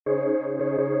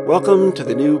Welcome to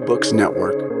the New Books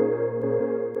Network.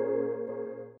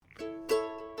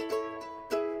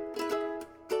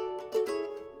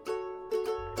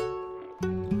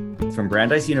 From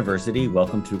Brandeis University,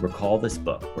 welcome to Recall This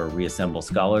Book, where we assemble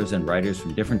scholars and writers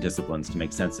from different disciplines to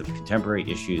make sense of contemporary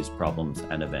issues, problems,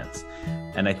 and events.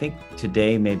 And I think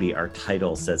today maybe our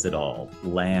title says it all: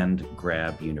 Land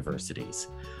Grab Universities.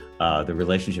 The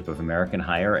relationship of American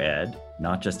higher ed,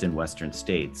 not just in Western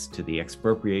states, to the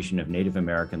expropriation of Native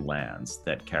American lands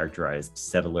that characterized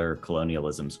settler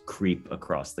colonialism's creep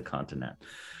across the continent.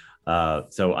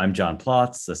 So I'm John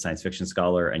Plotz, a science fiction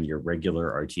scholar and your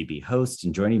regular RTB host.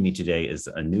 And joining me today is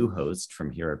a new host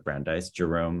from here at Brandeis,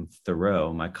 Jerome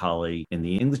Tharaud, my colleague in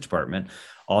the English department,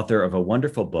 author of a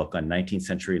wonderful book on 19th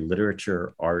century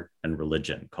literature, art, and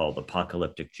religion called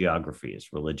Apocalyptic Geographies: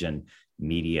 Religion,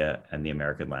 Media, and the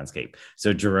American Landscape.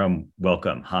 So Jerome,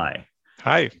 welcome. Hi.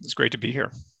 Hi, it's great to be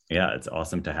here. Yeah, it's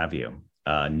awesome to have you.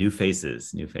 New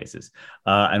faces.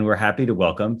 And we're happy to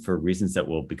welcome, for reasons that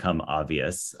will become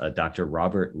obvious, Dr.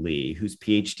 Robert Lee, whose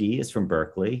PhD is from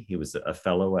Berkeley. He was a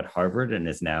fellow at Harvard and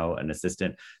is now an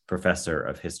assistant professor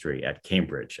of history at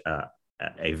Cambridge.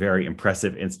 A very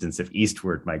impressive instance of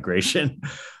eastward migration,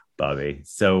 Bobby.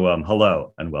 So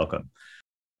hello and welcome.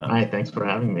 Hi, thanks for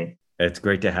having me. It's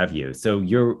great to have you. So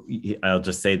I'll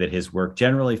just say that his work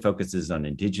generally focuses on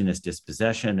indigenous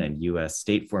dispossession and U.S.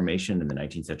 state formation in the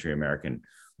 19th century American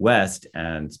West.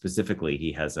 And specifically,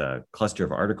 he has a cluster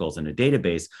of articles in a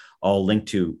database, all linked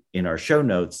to in our show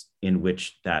notes, in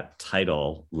which that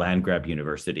title, Land Grab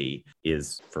University,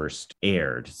 is first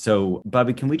aired. So,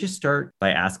 Bobby, can we just start by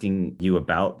asking you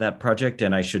about that project?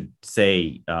 And I should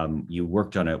say you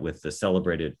worked on it with the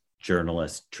celebrated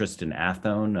journalist Tristan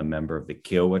Athone, a member of the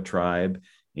Kiowa tribe,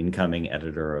 incoming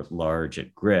editor-at-large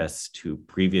at Grist, who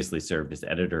previously served as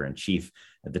editor-in-chief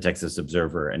at the Texas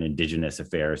Observer and Indigenous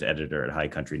Affairs editor at High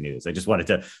Country News. I just wanted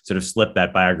to sort of slip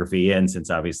that biography in, since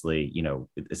obviously,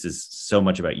 this is so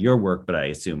much about your work, but I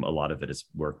assume a lot of it is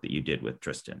work that you did with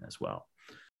Tristan as well.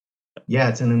 Yeah,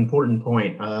 it's an important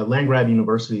point. Land Grab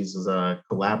Universities is a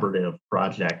collaborative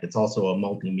project. It's also a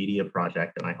multimedia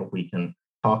project, and I hope we can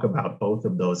talk about both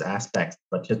of those aspects.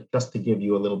 But just to give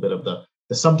you a little bit of the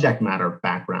subject matter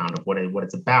background of what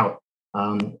it's about,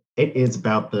 it is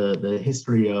about the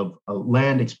history of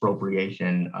land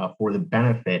expropriation for the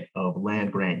benefit of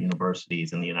land grant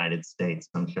universities in the United States.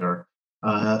 I'm sure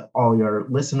all your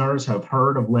listeners have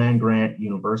heard of land grant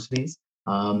universities.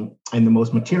 In the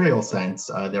most material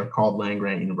sense, they're called land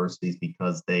grant universities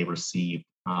because they receive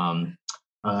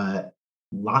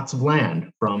lots of land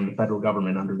from the federal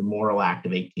government under the Morrill Act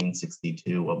of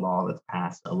 1862,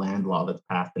 a land law that's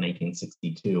passed in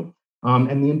 1862.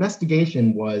 And the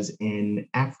investigation was an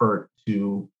effort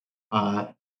to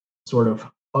sort of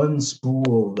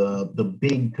unspool the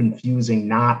big confusing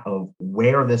knot of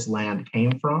where this land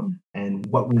came from and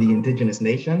what were the indigenous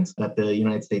nations that the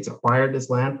United States acquired this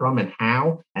land from, and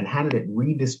how did it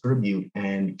redistribute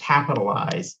and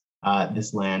capitalize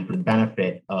this land for the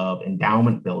benefit of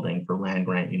endowment building for land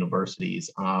grant universities,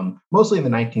 mostly in the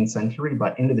 19th century,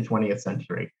 but into the 20th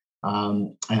century.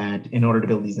 And in order to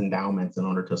build these endowments, in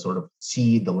order to sort of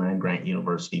seed the land grant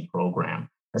university program.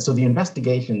 And so the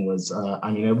investigation was,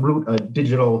 a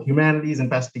digital humanities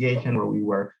investigation where we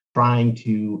were trying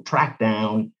to track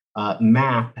down,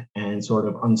 map, and sort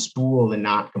of unspool the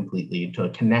knot completely to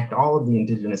connect all of the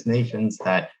indigenous nations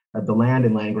that the land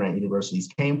and land grant universities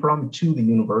came from to the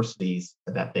universities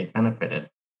that they benefited.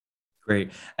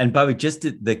 Great. And Bobby, just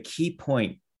the key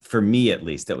point for me, at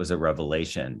least, that was a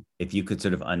revelation, if you could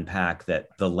sort of unpack that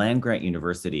the land grant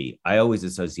university, I always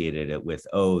associated it with,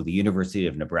 the University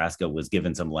of Nebraska was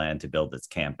given some land to build its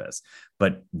campus.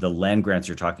 But the land grants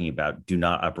you're talking about do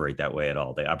not operate that way at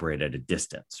all. They operate at a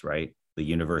distance, right? The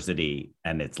university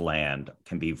and its land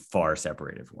can be far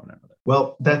separated from one another.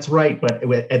 Well, that's right. But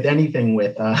with anything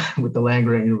with the land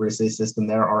grant university system,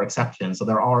 there are exceptions. So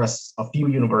there are a few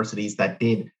universities that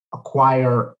did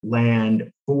acquire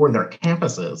land for their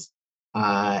campuses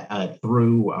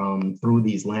through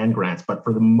these land grants. But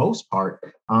for the most part,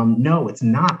 no, it's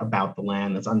not about the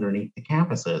land that's underneath the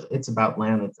campuses. It's about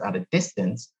land that's at a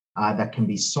distance that can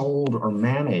be sold or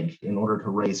managed in order to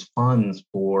raise funds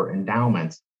for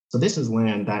endowments. So this is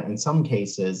land that in some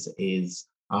cases is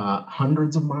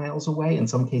hundreds of miles away, in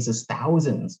some cases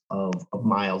thousands of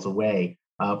miles away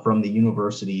from the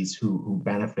universities who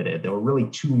benefited. There were really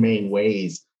two main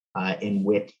ways in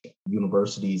which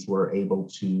universities were able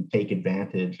to take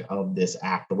advantage of this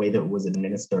act. The way that it was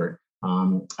administered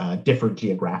differed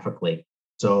geographically.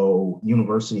 So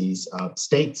universities,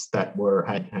 states that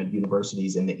had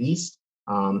universities in the east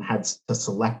had to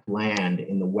select land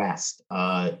in the West,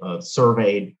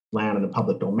 surveyed land in the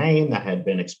public domain that had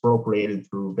been expropriated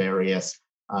through various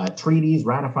treaties,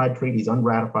 ratified treaties,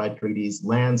 unratified treaties,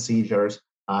 land seizures,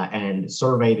 and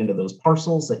surveyed into those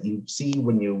parcels that you see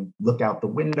when you look out the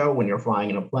window when you're flying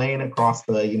in a plane across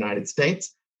the United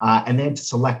States, and then to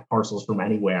select parcels from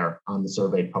anywhere on the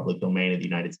surveyed public domain of the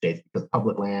United States, because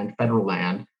public land, federal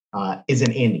land,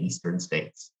 isn't in eastern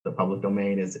states. The public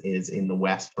domain is in the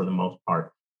West for the most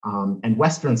part. And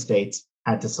Western states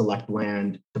had to select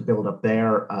land to build up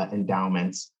their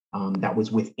endowments that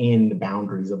was within the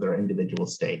boundaries of their individual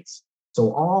states.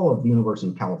 So all of the University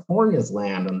of California's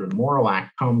land under the Morrill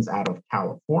Act comes out of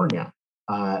California.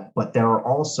 But there are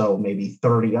also maybe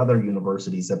 30 other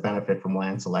universities that benefit from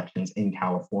land selections in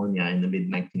California in the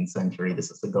mid-19th century.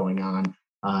 This is going on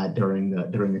during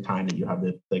the time that you have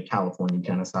the California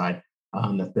genocide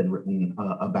that's been written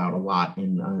about a lot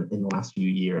in the last few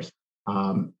years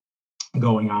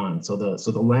going on. So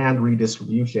the land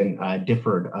redistribution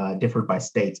differed by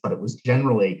states, but it was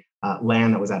generally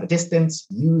land that was at a distance,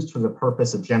 used for the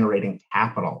purpose of generating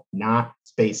capital, not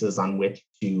spaces on which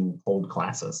to hold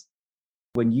classes.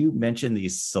 When you mention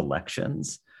these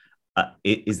selections,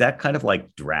 is that kind of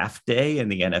like draft day in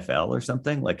the NFL or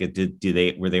something? Like,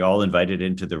 were they all invited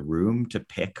into the room to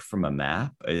pick from a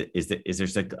map? Is there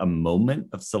like a moment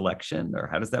of selection, or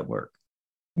how does that work?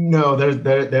 No, there's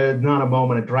not a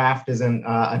moment. A draft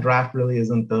really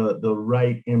isn't the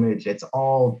right image. It's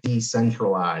all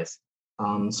decentralized.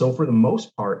 So for the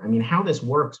most part, I mean, how this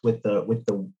works with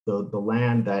the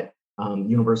land that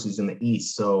universities in the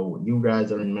East. So you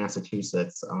guys are in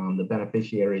Massachusetts. The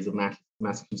beneficiaries of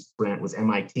Massachusetts grant was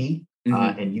MIT and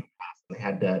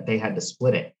UMass. They had to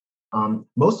split it.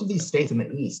 Most of these states in the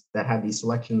East that had these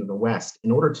selections in the West,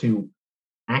 in order to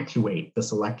actuate the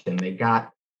selection, they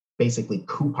got basically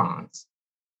coupons.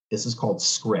 This is called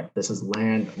scrip. This is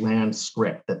land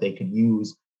scrip that they could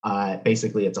use.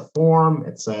 Basically, it's a form.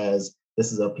 It says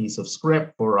this is a piece of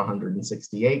scrip for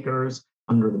 160 acres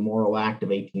under the Morrill Act of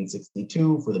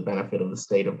 1862 for the benefit of the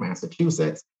state of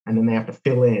Massachusetts. And then they have to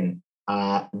fill in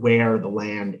where the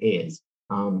land is.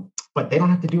 But they don't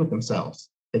have to do it themselves.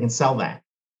 They can sell that.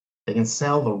 They can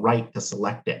sell the right to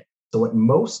select it. So what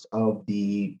most of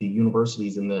the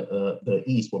universities in the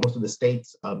East, what most of the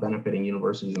states benefiting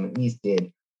universities in the East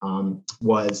did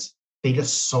was they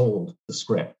just sold the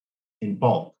scrip in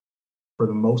bulk for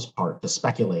the most part to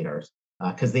speculators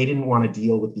because they didn't want to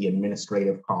deal with the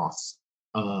administrative costs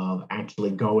of actually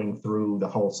going through the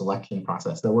whole selection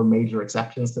process. There were major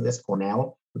exceptions to this.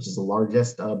 Cornell, which is the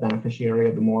largest beneficiary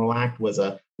of the Morrill Act, was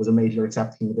a major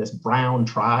exception to this. Brown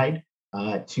tried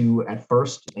to at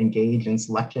first engage in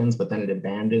selections, but then it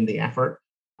abandoned the effort.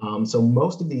 So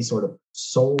most of these sort of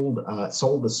sold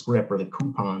the scrip or the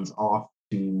coupons off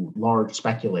to large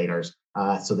speculators,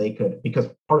 so they could, because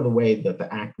part of the way that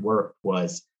the act worked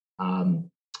was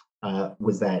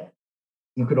that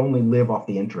you could only live off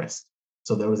the interest.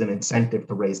 So there was an incentive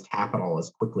to raise capital as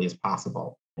quickly as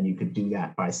possible, and you could do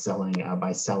that by selling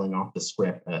off the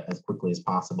scrip as quickly as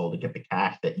possible to get the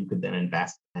cash that you could then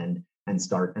invest and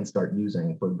start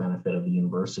using for the benefit of the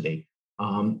university.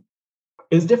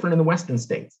 It was different in the Western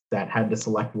states that had to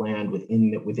select land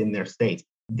within their states.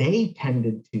 They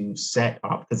tended to set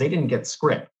up, because they didn't get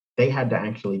scrip, they had to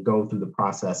actually go through the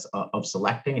process of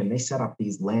selecting, and they set up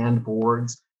these land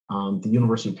boards. The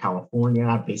University of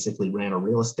California basically ran a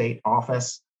real estate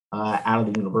office out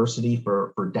of the university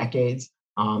for decades.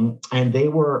 And they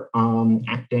were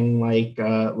acting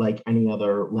like any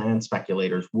other land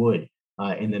speculators would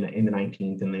in the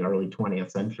 19th and the early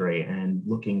 20th century, and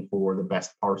looking for the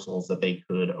best parcels that they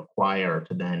could acquire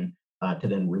to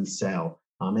then resell.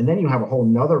 And then you have a whole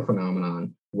nother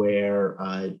phenomenon where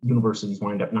universities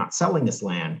wind up not selling this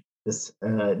land. This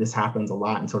happens a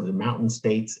lot in sort of the mountain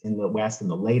states in the West and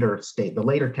the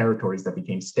later territories that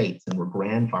became states and were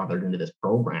grandfathered into this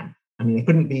program. I mean, it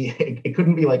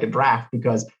couldn't be like a draft,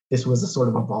 because this was a sort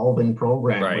of evolving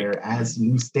program, right, where as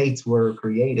new states were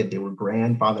created, they were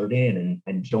grandfathered in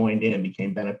and joined in and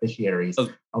became beneficiaries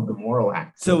of the Morrill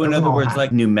Act. So in other words,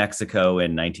 like New Mexico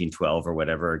in 1912 or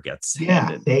whatever gets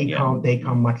handed. They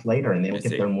come much later, and they don't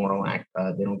get their Morrill Act.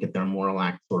 They don't get their Morrill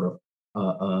Act sort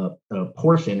of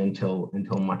portion until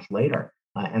much later.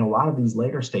 And a lot of these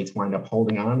later states wind up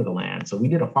holding on to the land. So we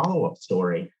did a follow-up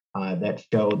story that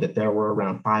showed that there were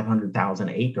around 500,000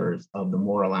 acres of the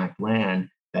Morrill Act land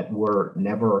that were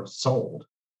never sold.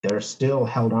 They're still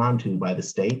held on to by the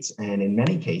states, and in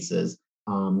many cases,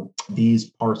 these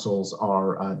parcels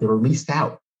they're leased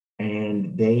out,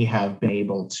 and they have been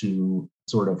able to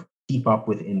sort of keep up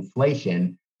with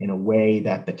inflation in a way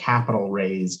that the capital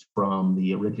raised from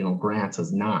the original grants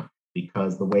has not,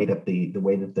 because the way that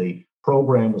the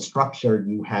program was structured,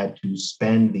 you had to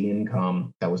spend the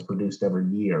income that was produced every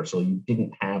year. So you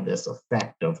didn't have this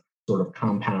effect of sort of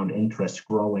compound interest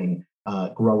growing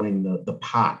the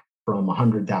pot from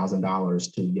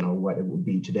 $100,000 to what it would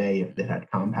be today if it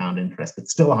had compound interest.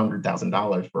 It's still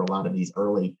 $100,000 for a lot of these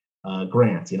early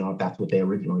grants, if that's what they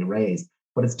originally raised.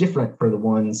 But it's different for the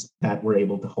ones that were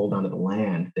able to hold onto the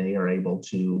land. They are able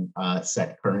to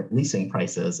set current leasing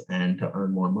prices and to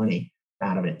earn more money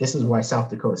out of it. This is why South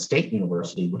Dakota State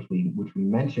University, which we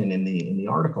mentioned in the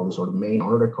article, the sort of main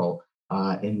article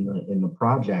in the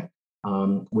project,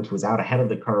 which was out ahead of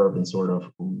the curve in sort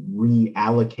of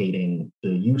reallocating the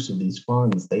use of these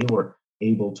funds. They were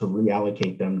able to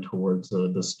reallocate them towards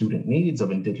the student needs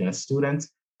of Indigenous students,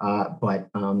 but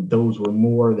those were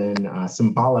more than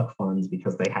symbolic funds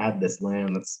because they had this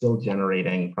land that's still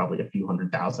generating probably a few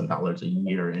 $100,000 a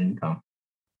year in income.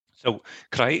 So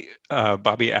could I,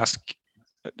 Bobby, ask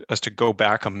us to go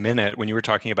back a minute when you were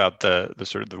talking about the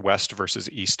sort of the West versus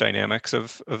East dynamics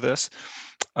of this?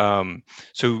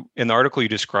 So in the article, you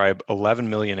describe 11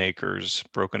 million acres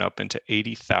broken up into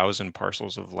 80,000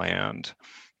 parcels of land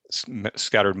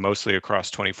scattered mostly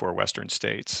across 24 Western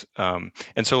states. And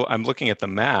so I'm looking at the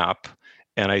map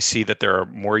and I see that there are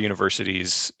more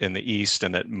universities in the East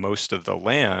and that most of the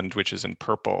land, which is in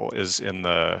purple, is in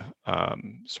the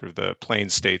sort of the plain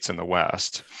states in the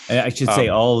West. I should say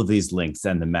all of these links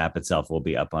and the map itself will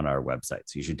be up on our website.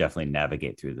 So you should definitely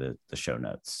navigate through the show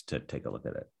notes to take a look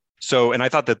at it. So, and I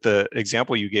thought that the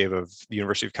example you gave of the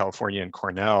University of California and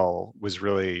Cornell was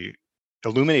really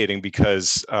illuminating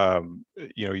because,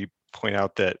 you point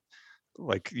out that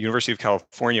like the University of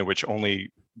California, which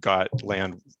only got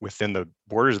land within the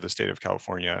borders of the state of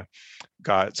California,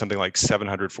 got something like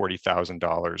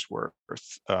 $740,000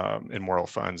 worth in moral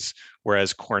funds,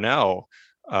 whereas Cornell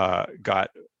got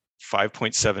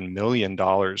 $5.7 million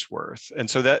worth. And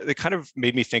so that it kind of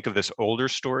made me think of this older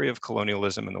story of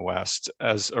colonialism in the West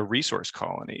as a resource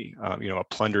colony, a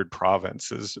plundered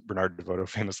province, as Bernard DeVoto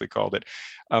famously called it.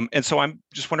 And so I'm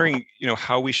just wondering,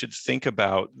 how we should think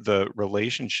about the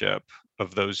relationship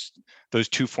of those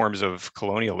two forms of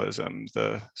colonialism,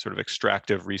 the sort of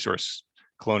extractive resource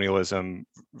colonialism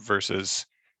versus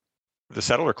the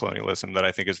settler colonialism that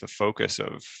I think is the focus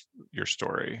of your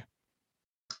story.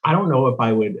 I don't know if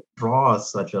I would draw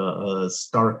such a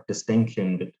stark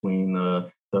distinction between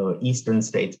the eastern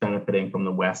states benefiting from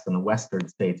the West and the western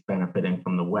states benefiting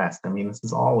from the West. I mean, this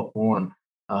is all a form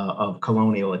of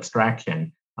colonial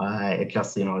extraction. It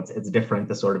just, it's different,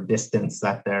 the sort of distance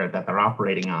that they're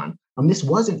operating on. This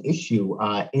was an issue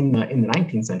in the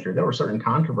 19th century. There were certain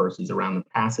controversies around the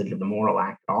passage of the Morrill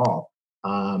Act at all.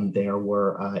 There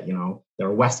were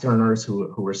Westerners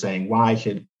who were saying, why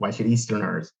should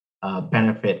Easterners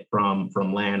benefit from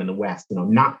land in the West,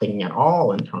 not thinking at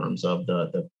all in terms of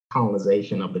the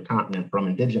colonization of the continent from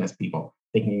indigenous people,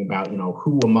 thinking about,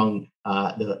 who among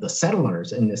the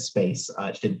settlers in this space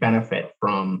should benefit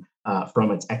from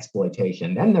its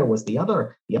exploitation. Then there was the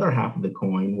other half of the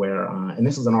coin where, and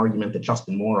this is an argument that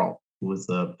Justin Morrill, who was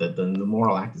the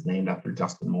Morrill Act is named after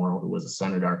Justin Morrill, who was a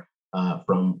senator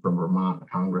from Vermont, a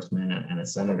congressman and a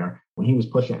senator, when he was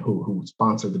pushing, who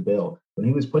sponsored the bill, when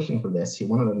he was pushing for this,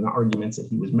 one of the arguments that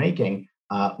he was making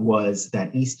was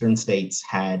that Eastern states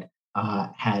had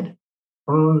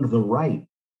earned the right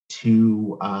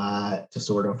to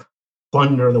sort of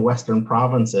plunder the Western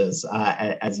provinces,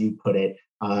 as you put it,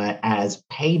 as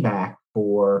payback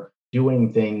for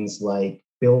doing things like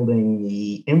building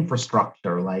the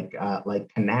infrastructure, like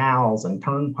canals and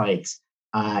turnpikes,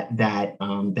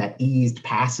 that eased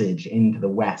passage into the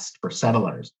West for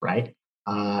settlers, right?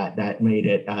 That made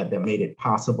it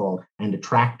possible and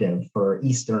attractive for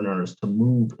Easterners to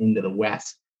move into the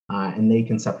West, and they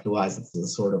conceptualized this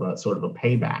as sort of a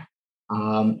payback.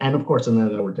 And of course, and then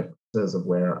there were differences of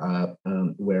where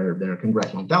their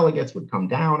congressional delegates would come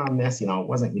down on this. It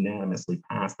wasn't unanimously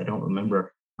passed. I don't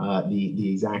remember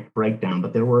the exact breakdown,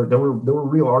 but there were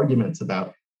real arguments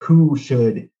about who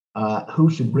should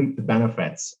reap the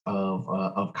benefits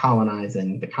of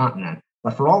colonizing the continent.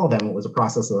 But for all of them, it was a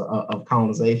process of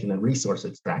colonization and resource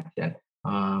extraction.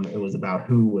 It was about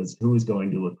who was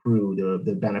going to accrue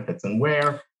the benefits and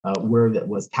where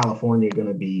was California going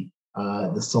to be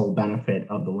the sole benefit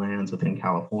of the lands within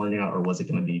California, or was it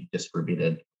going to be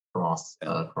distributed across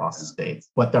the states?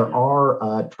 But there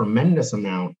are a tremendous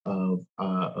amount of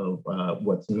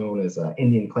what's known as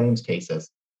Indian claims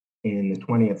cases in the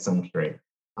 20th century.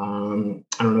 I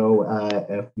don't know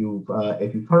if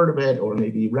you've heard of it or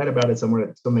maybe read about it somewhere.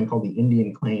 It's something called the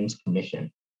Indian Claims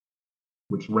Commission.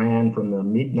 which ran from the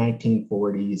mid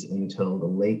 1940s until the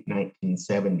late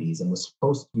 1970s and was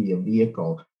supposed to be a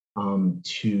vehicle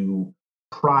to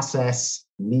process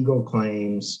legal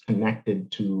claims connected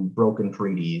to broken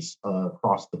treaties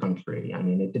across the country. I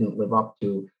mean, it didn't live up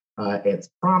to its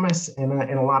promise in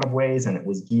a lot of ways, and it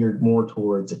was geared more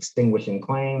towards extinguishing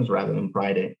claims rather than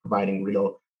providing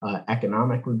real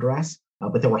economic redress.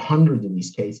 But there were hundreds of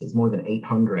these cases, more than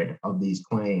 800 of these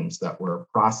claims that were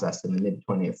processed in the mid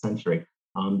 20th century.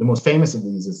 The most famous of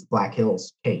these is the Black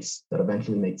Hills case that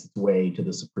eventually makes its way to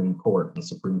the Supreme Court. The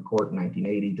Supreme Court in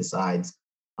 1980 decides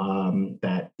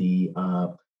that the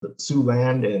Sioux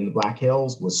land in the Black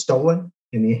Hills was stolen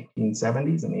in the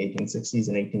 1870s, in the 1860s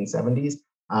and 1870s,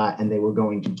 and they were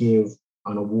going to give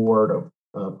an award of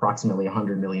approximately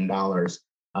 $100 million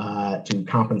to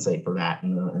compensate for that.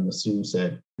 And the Sioux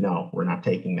said, no, we're not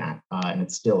taking that. And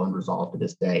it's still unresolved to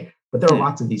this day. But there are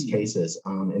lots of these cases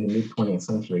in the mid 20th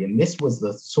century. And this was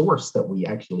the source that we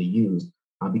actually used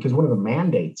because one of the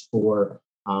mandates for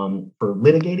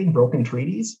litigating broken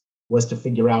treaties was to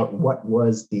figure out what were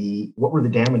the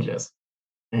damages.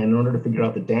 And in order to figure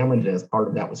out the damages, part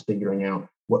of that was figuring out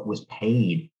what was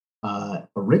paid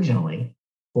originally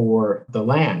for the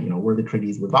land, where the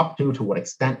treaties lived up to what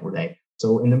extent were they.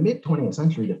 So in the mid 20th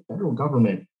century, the federal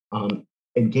government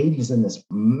engages in this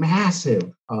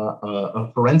massive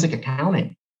forensic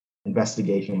accounting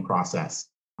investigation process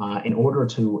in order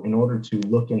to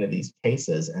look into these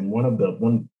cases. And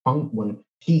one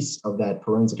piece of that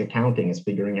forensic accounting is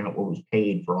figuring out what was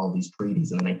paid for all these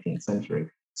treaties in the 19th century.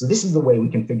 So this is the way we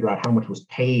can figure out how much was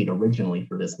paid originally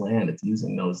for this land. It's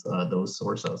using those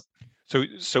sources.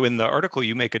 So in the article,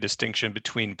 you make a distinction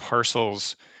between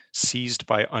parcels seized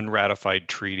by unratified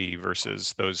treaty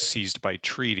versus those seized by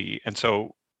treaty. And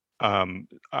so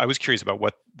I was curious about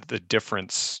what the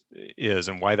difference is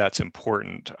and why that's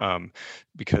important,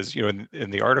 because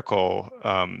in the article,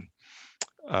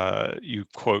 you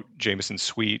quote Jameson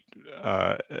Sweet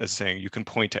as saying, you can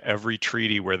point to every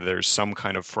treaty where there's some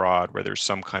kind of fraud, where there's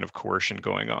some kind of coercion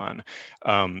going on.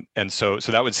 And so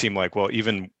that would seem like, well,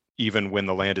 even when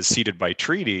the land is ceded by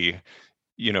treaty,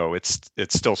 it's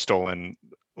still stolen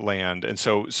land. And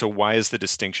so why is the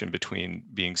distinction between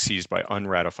being seized by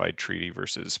unratified treaty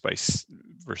versus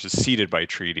ceded by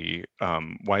treaty?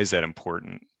 Why is that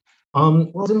important?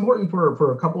 Well, it's important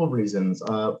for a couple of reasons.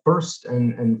 First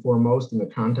and foremost, in the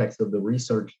context of the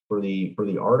research for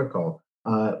the article,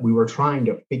 we were trying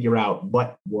to figure out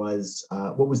what was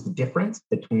the difference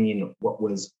between what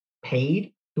was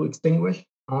paid to extinguish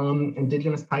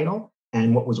indigenous title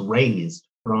and what was raised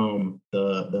from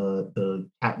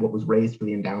what was raised for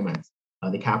the endowments,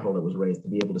 the capital that was raised, to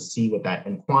be able to see what that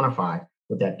and quantify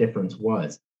what that difference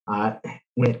was.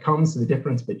 When it comes to the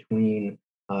difference between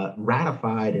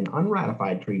ratified and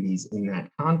unratified treaties in that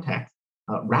context,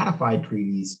 ratified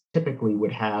treaties typically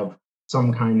would have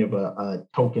some kind of a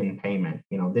token payment.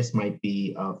 This might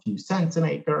be a few cents an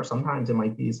acre. Sometimes it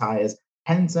might be as high as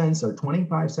 10 cents or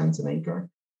 25 cents an acre,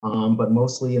 but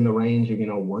mostly in the range of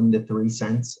 1 to 3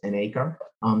 cents an acre.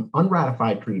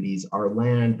 Unratified treaties are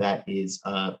land that is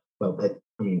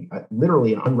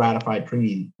literally an unratified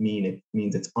treaty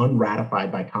means it's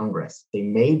unratified by Congress. They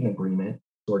made an agreement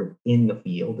sort of in the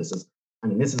field. This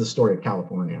is the story of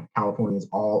California. California is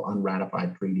all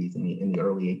unratified treaties in the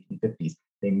early 1850s.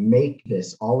 They make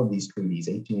all of these treaties,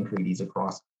 18 treaties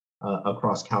across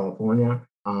California.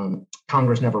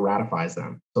 Congress never ratifies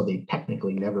them, so they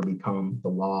technically never become the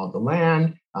law of the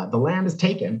land. The land is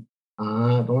taken.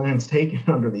 The land's taken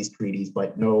under these treaties,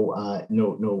 but no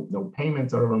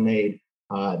payments are ever made.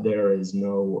 There is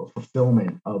no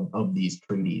fulfillment of these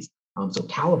treaties. So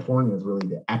California is really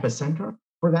the epicenter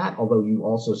for that, although you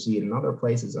also see it in other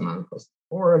places,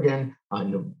 Oregon,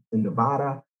 in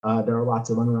Nevada, there are lots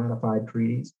of unratified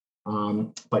treaties,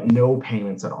 but no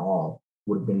payments at all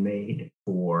would have been made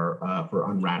for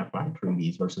unratified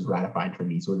treaties versus ratified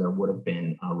treaties, where there would have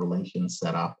been relations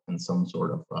set up and some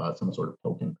sort of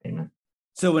token payment.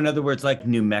 So in other words, like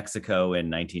New Mexico in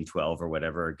 1912 or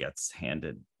whatever gets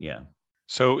handed, yeah.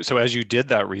 So as you did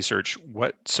that research,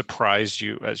 what surprised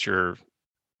you as your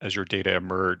data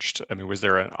emerged? I mean, was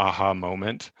there an aha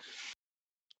moment?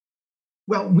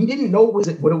 Well, we didn't know what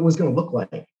it was going to look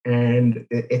like, and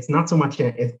it's not so much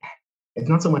an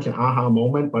aha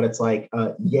moment, but it's like,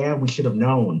 yeah, we should have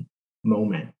known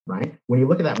moment, right? When you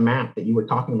look at that map that you were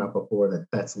talking about before,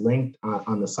 that's linked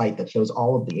on the site that shows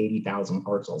all of the 80,000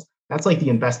 parcels. That's like the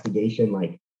investigation,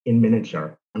 like in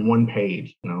miniature on one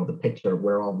page. The picture of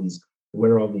where all these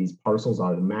parcels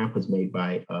are. The map was made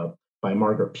by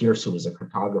Margaret Pierce, who was a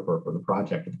cartographer for the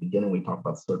project. At the beginning, we talked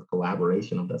about sort of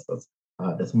collaboration of this.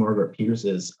 That's Margaret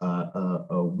Pierce's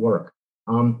work.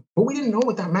 But we didn't know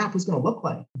what that map was going to look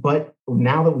like. But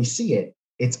now that we see it,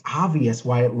 it's obvious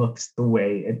why it looks the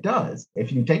way it does.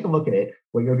 If you take a look at it,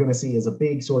 what you're going to see is a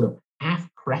big sort of half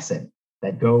crescent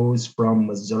that goes from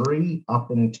Missouri up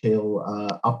until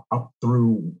up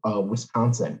through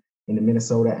Wisconsin, into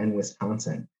Minnesota and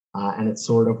Wisconsin, and it's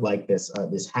sort of like this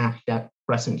half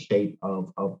crescent shape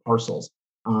of parcels.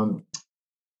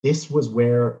 This was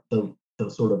where the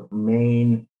sort of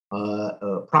main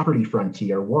property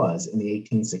frontier was in the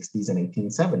 1860s and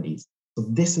 1870s. So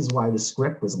this is why the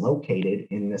Scrip was located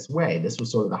in this way. This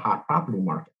was sort of the hot property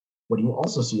market. What you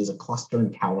also see is a cluster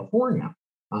in California,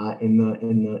 in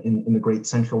the Great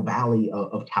Central Valley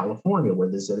of California, where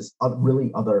there's this really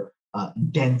other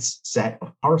dense set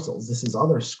of parcels. This is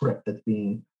other Scrip that's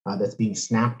being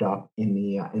snapped up in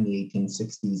the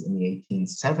 1860s and the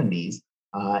 1870s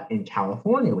in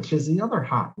California, which is the other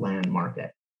hot land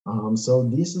market. So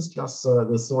this is just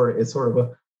it's sort of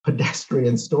a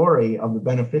pedestrian story of the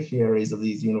beneficiaries of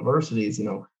these universities,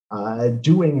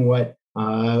 doing what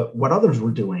others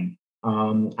were doing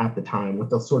at the time, what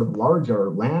the sort of larger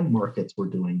land markets were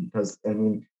doing. Because I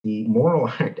mean, the Morrill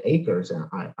Act acres, and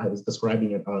I was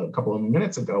describing it a couple of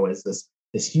minutes ago as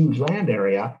this huge land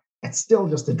area. It's still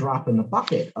just a drop in the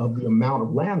bucket of the amount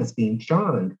of land that's being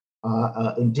churned.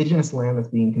 Indigenous land that's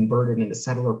being converted into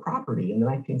settler property in the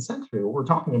 19th century. What we're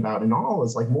talking about in all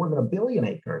is like more than 1 billion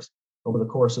acres over the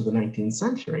course of the 19th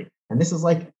century. And this is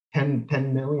like 10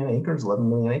 million acres, 11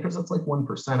 million acres. That's like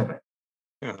 1% of it.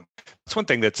 Yeah, that's one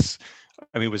thing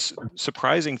was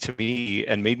surprising to me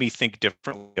and made me think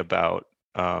differently about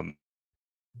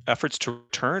efforts to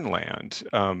return land.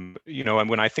 And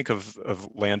when I think of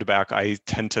land back, I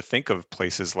tend to think of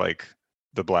places like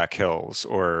the Black Hills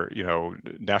or,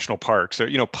 national parks or,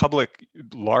 public,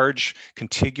 large,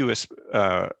 contiguous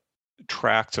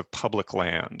tracts of public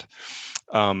land.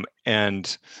 But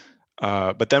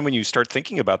then when you start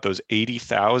thinking about those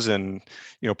 80,000,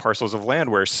 parcels of land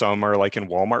where some are like in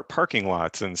Walmart parking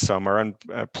lots and some are on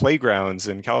playgrounds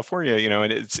in California,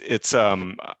 and it's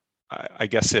I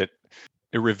guess it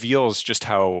reveals just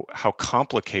how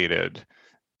complicated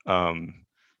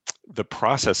the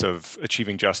process of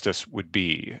achieving justice would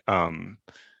be, and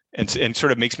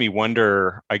sort of makes me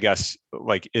wonder, I guess,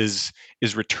 like is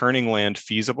returning land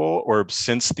feasible, or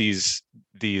since these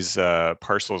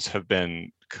parcels have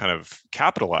been kind of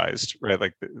capitalized, right?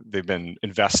 Like they've been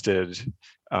invested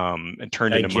and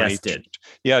turned Digested.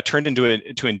 into money, turned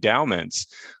into endowments.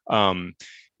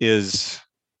 Is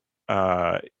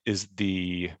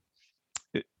the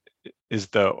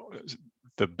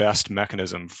best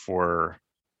mechanism for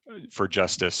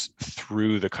justice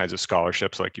through the kinds of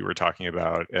scholarships like you were talking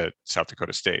about at South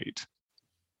Dakota State?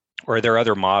 Or are there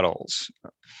other models?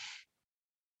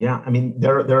 Yeah, I mean,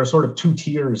 there are sort of two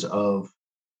tiers of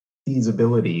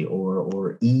feasibility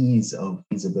or ease of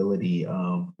feasibility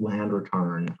of land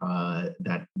return,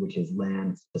 which is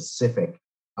land specific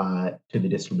to the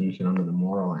distribution under the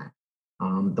Morrill Act.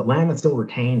 The land that's still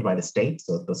retained by the states,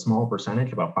 so the small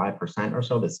percentage, about 5% or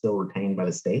so, that's still retained by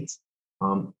the states,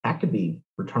 that could be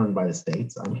returned by the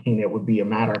states. I mean, it would be a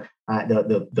matter,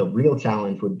 the real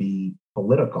challenge would be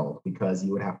political, because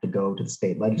you would have to go to the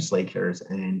state legislatures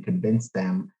and convince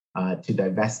them to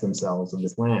divest themselves of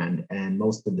this land. And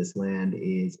most of this land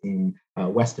is in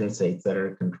Western states that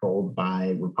are controlled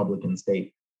by Republican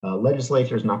state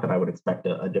legislatures. Not that I would expect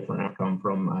a different outcome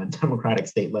from Democratic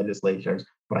state legislatures,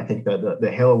 but I think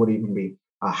the hill would even be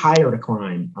higher to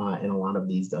climb in a lot of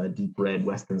these deep red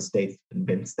Western states to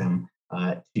convince them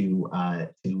to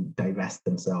divest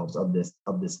themselves of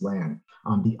this land.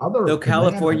 So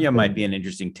California might be an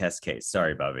interesting test case.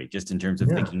 Sorry, Bobby. Just in terms of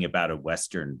thinking about a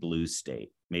Western blue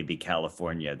state, maybe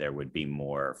California, there would be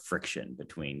more friction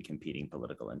between competing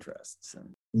political interests.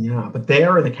 Yeah, but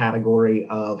they're in the category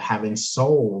of having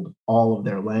sold all of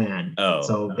their land.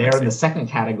 So they're in the second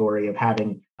category of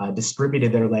having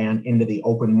distributed their land into the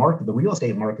open market, the real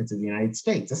estate markets of the United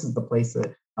States. This is the place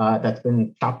that's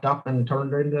been chopped up and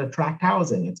turned into tract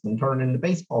housing. It's been turned into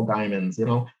baseball diamonds,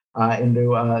 into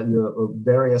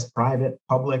various private,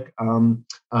 public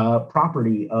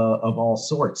property of all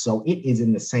sorts. So it is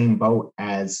in the same boat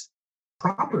as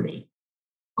property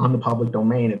on the public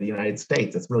domain of the United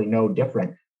States. It's really no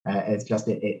different. It's just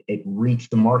it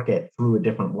reached the market through a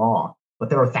different law. But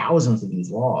there are thousands of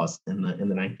these laws in the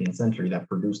 19th century that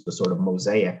produced the sort of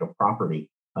mosaic of property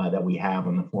that we have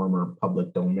on the former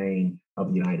public domain of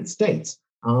the United States.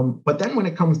 But then when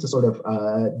it comes to sort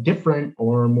of different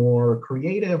or more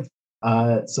creative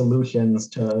solutions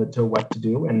to what to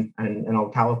do, and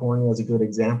California is a good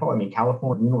example. I mean,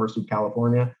 University of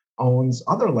California owns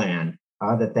other land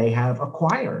that they have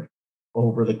acquired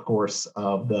over the course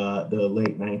of the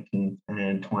late 19th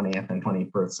and 20th and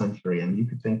 21st century. And you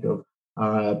could think of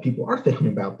people are thinking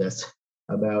about this,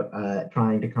 about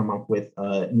trying to come up with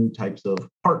new types of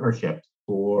partnerships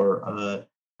for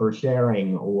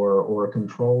sharing or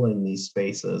controlling these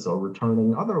spaces, or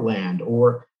returning other land,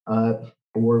 or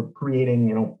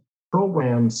creating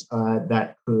programs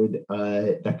that could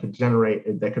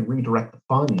redirect the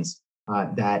funds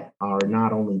that are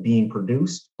not only being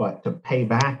produced, but to pay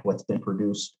back what's been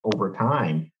produced over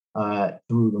time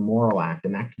through the Moral Act.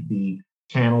 And that could be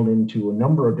channeled into a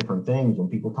number of different things. When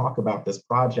people talk about this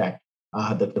project,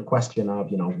 the question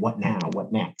of, what now,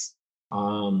 what next,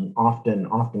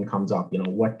 often comes up.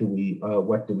 What do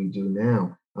we do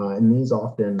now? And these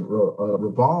often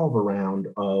revolve around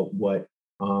what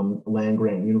land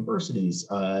grant universities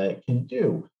can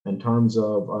do in terms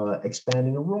of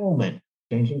expanding enrollment,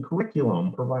 changing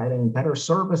curriculum, providing better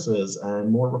services, and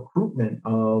more recruitment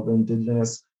of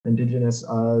indigenous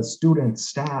students,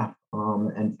 staff,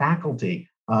 and faculty.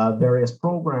 Various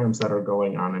programs that are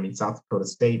going on. I mean, South Dakota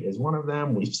State is one of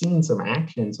them. We've seen some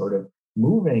action sort of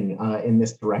moving in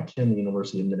this direction. The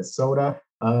University of Minnesota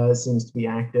seems to be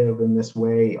active in this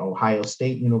way. Ohio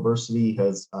State University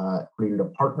has created a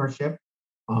partnership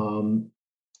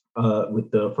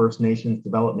with the First Nations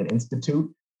Development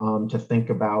Institute to think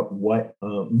about what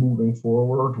moving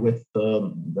forward with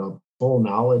the full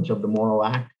knowledge of the Moral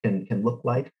Act can look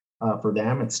like for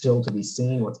them. It's still to be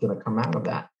seen what's going to come out of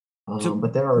that.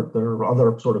 But there are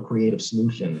other sort of creative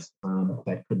solutions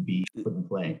that could be put in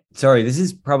play. Sorry, this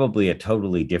is probably a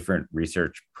totally different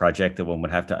research project that one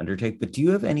would have to undertake, but do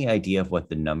you have any idea of what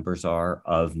the numbers are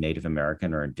of Native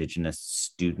American or Indigenous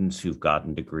students who've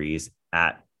gotten degrees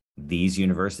at these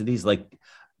universities? Like,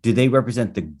 do they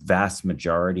represent the vast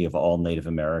majority of all Native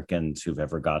Americans who've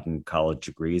ever gotten college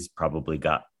degrees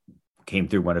came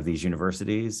through one of these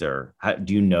universities? Or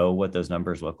do you know what those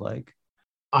numbers look like?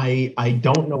 I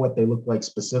don't know what they look like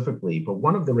specifically, but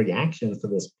one of the reactions to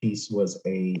this piece was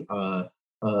a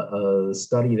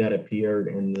study that appeared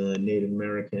in the Native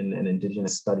American and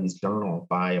Indigenous Studies Journal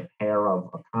by a pair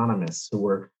of economists who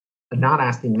were not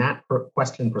asking that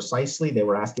question precisely. They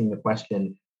were asking the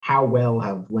question, how well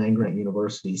have land-grant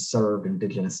universities served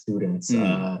Indigenous students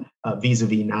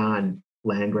vis-a-vis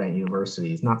non-land-grant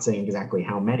universities? Not saying exactly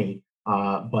how many,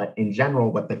 but in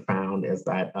general, what they found is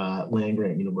that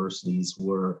land-grant universities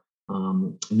were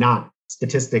not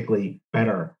statistically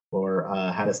better, or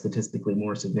had a statistically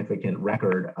more significant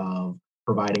record of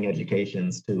providing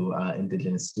educations to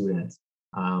Indigenous students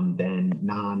than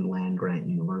non-land-grant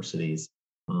universities.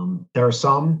 There are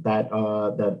some that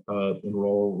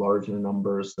enroll larger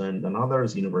numbers than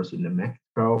others. University of New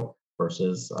Mexico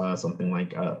versus something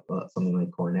like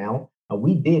Cornell.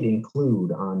 We did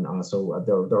include on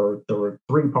there were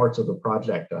three parts of the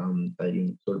project that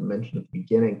you sort of mentioned at the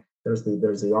beginning. There's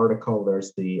the article,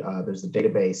 there's the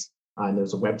database, and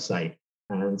there's a website.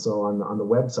 And so on the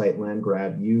website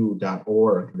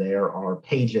landgrabu.org, there are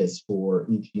pages for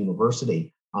each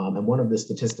university. And one of the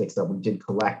statistics that we did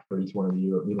collect for each one of the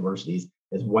universities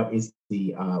is what is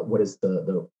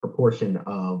the proportion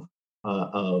of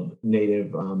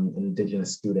Native and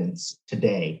Indigenous students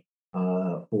today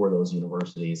for those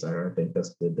universities. I think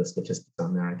the statistics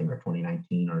on there, I think, are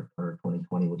 2019 or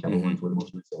 2020, whichever ones were the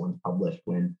most recent ones published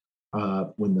when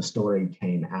the story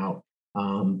came out.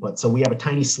 But so we have a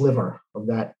tiny sliver of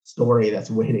that story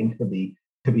that's waiting to be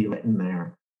written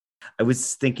there. I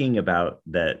was thinking about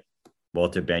that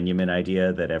Walter Benjamin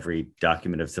idea that every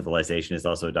document of civilization is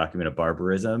also a document of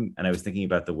barbarism. And I was thinking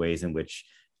about the ways in which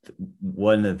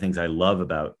one of the things I love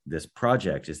about this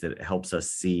project is that it helps us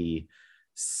see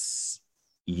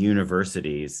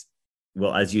universities,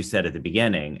 well, as you said at the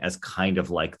beginning, as kind of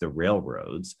like the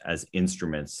railroads, as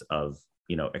instruments of,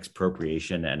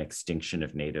 expropriation and extinction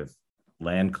of native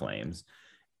land claims.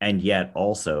 And yet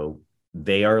also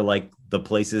they are like the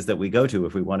places that we go to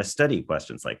if we want to study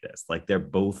questions like this. Like, they're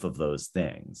both of those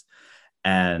things.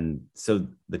 And so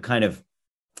the kind of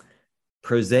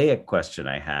prosaic question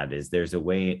I had is, there's a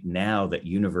way now that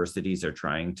universities are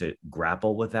trying to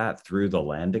grapple with that through the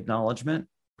land acknowledgement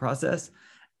process.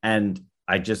 And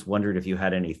I just wondered if you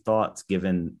had any thoughts,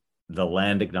 given the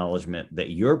land acknowledgement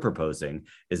that you're proposing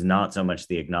is not so much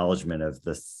the acknowledgement of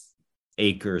the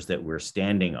acres that we're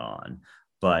standing on,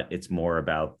 but it's more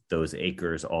about those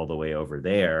acres all the way over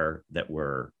there that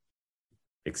were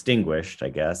extinguished, I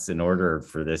guess, in order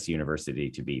for this university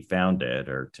to be founded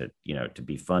or to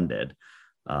be funded.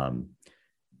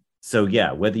 So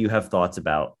yeah, whether you have thoughts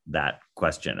about that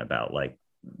question about like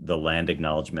the land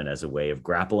acknowledgement as a way of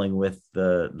grappling with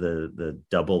the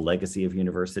double legacy of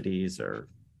universities, or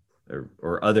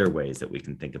or other ways that we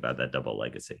can think about that double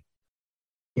legacy?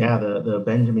 Yeah, the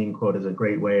Benjamin quote is a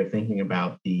great way of thinking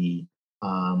about the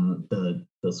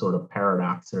sort of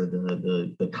paradox or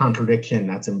the contradiction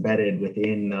that's embedded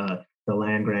within the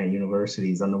land grant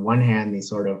universities. On the one hand, these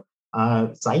sort of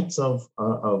sites of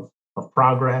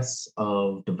progress,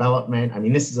 of development. I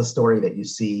mean, this is a story that you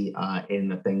see in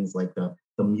the things like the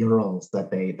murals that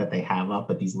they have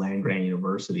up at these land grant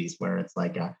universities, where it's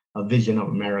like a vision of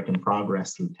American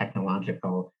progress through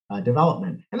technological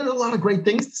development. And there's a lot of great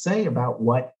things to say about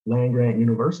what land grant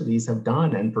universities have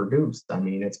done and produced. I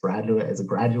mean, as a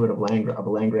graduate of a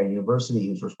land grant university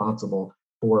who's responsible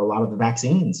for a lot of the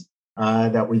vaccines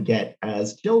that we get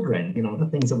as children. You know, the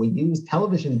things that we use,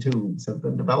 television tubes have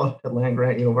been developed at land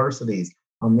grant universities.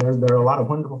 There are a lot of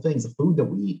wonderful things. The food that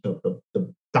we eat,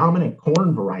 the dominant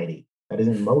corn variety that is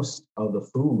in most of the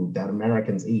food that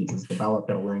Americans eat is developed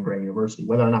at a land grant university.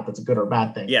 Whether or not that's a good or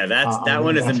bad thing. Yeah, that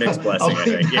one is a mixed blessing, I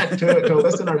think. Yeah. to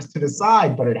listeners to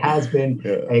decide, but it has been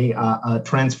a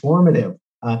transformative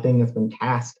thing that's been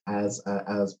cast as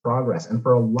progress. And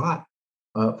for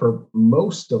for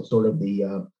most of sort of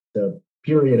the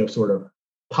period of sort of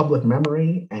public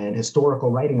memory and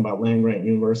historical writing about land grant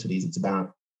universities, it's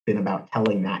been about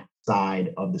telling that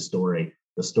side of the story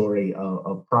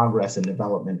of progress and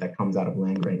development that comes out of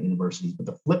land grant universities. But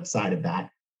the flip side of that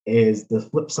is the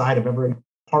flip side of every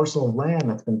parcel of land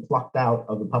that's been plucked out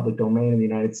of the public domain in the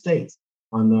United States.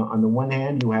 On the one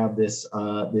hand, you have this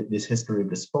history of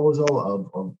disposal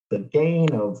of the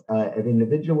gain of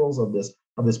individuals of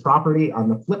this property. On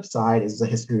the flip side is the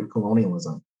history of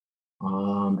colonialism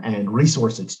and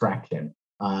resource extraction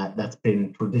that's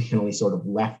been traditionally sort of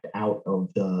left out of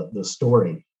the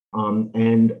story.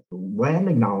 And land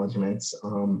acknowledgements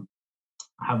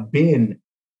have been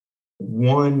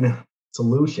one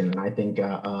solution, and I think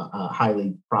a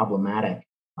highly problematic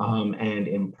and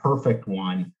imperfect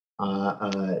one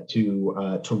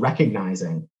to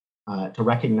recognizing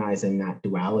that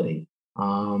duality.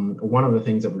 One of the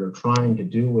things that we were trying to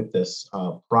do with this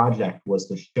project was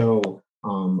to show,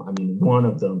 one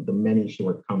of the many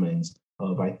shortcomings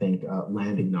of, I think,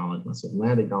 land acknowledgements. So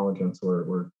land acknowledgements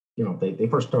were they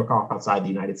first took off outside the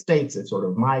United States. It sort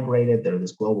of migrated. They're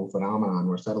this global phenomenon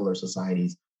where settler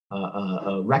societies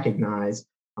recognize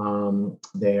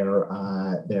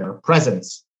their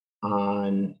presence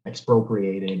on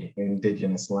expropriated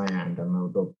indigenous land.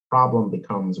 And the problem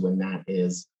becomes when that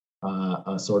is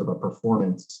a sort of a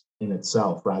performance in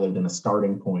itself rather than a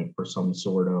starting point for some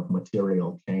sort of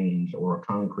material change or a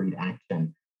concrete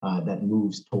action that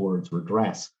moves towards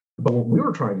redress. But what we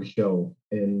were trying to show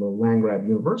in the Land Grab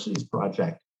Universities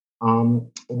project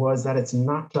was that it's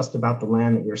not just about the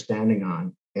land that you're standing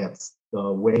on. It's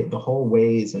the whole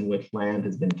ways in which land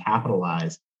has been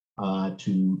capitalized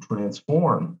to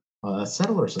transform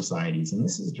settler societies, and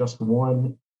this is just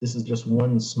one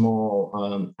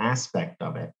small aspect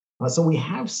of it. So we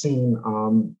have seen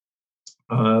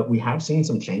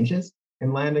some changes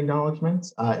in land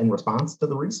acknowledgements in response to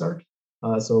the research.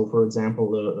 So, for example,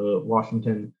 the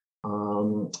Washington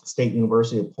State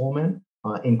University of Pullman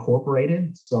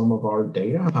incorporated some of our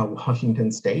data about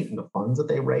Washington State and the funds that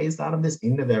they raised out of this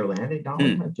into their land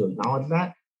acknowledgement to acknowledge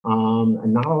that.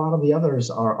 And not a lot of the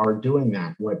others are doing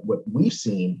that. What we've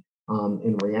seen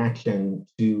in reaction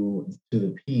to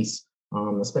the piece,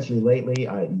 especially lately,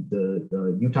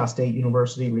 the Utah State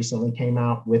University recently came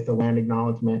out with the land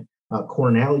acknowledgement.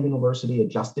 Cornell University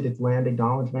adjusted its land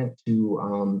acknowledgement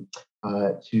to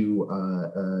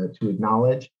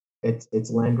acknowledge its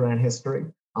land grant history.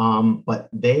 But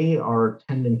they are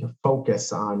tending to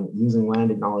focus on using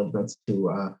land acknowledgements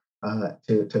to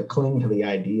cling to the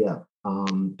idea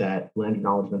that land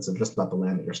acknowledgements are just about the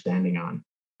land that you're standing on,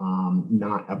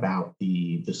 not about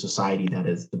the society that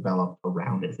is developed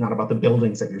around it. It's not about the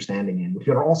buildings that you're standing in, which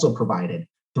are also provided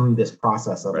through this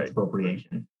process of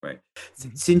expropriation. Right.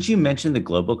 Since you mentioned the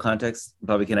global context,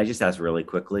 Bobby, can I just ask really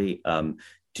quickly, are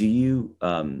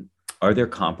there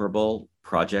comparable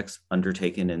projects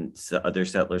undertaken in other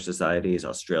settler societies,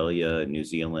 Australia, New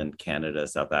Zealand, Canada,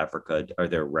 South Africa? Are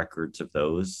there records of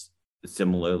those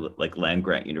similar, like land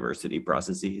grant university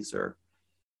processes? Or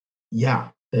yeah,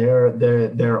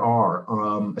 there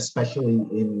are, especially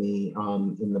in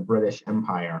the British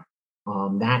Empire.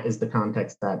 That is the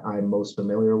context that I'm most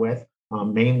familiar with,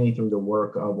 mainly through the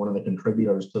work of one of the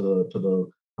contributors to the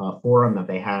forum that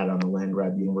they had on the Land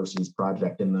Grab Universities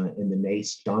project in the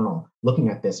NACE journal, looking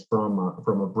at this from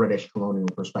a British colonial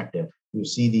perspective. You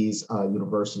see these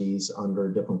universities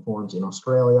under different forms in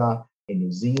Australia, in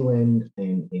New Zealand,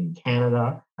 in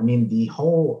Canada. I mean, the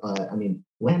whole,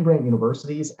 land grant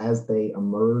universities, as they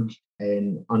emerged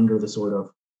and under the sort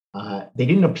of they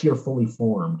didn't appear fully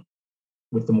formed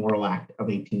with the Morrill Act of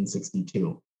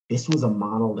 1862. This was a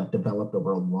model that developed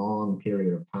over a long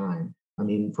period of time. I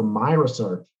mean, from my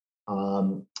research,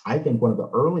 I think one of the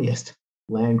earliest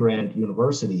land grant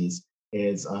universities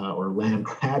is, or land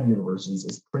grab universities,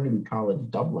 is Trinity College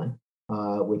Dublin,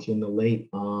 which in the late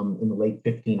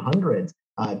 1500s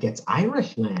gets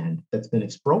Irish land that's been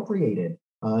expropriated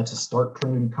to start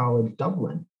Trinity College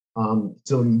Dublin.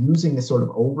 So using this sort of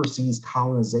overseas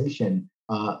colonization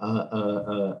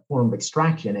form of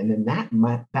extraction, and then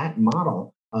that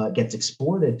model gets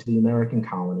exported to the American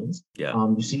colonies. Yeah.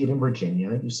 You see it in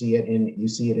Virginia. You see it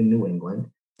in New England.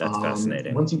 That's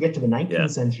fascinating. Once you get to the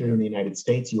 19th century in the United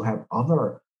States, you have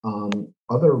other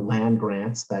land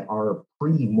grants that are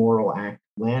pre-Morrill Act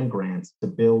land grants to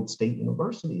build state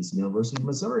universities. University of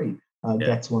Missouri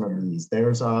gets one of these.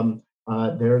 There's a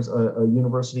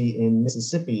university in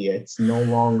Mississippi. It's no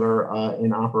longer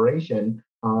in operation.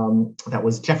 That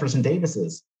was Jefferson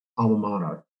Davis's alma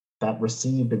mater that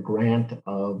received a grant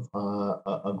of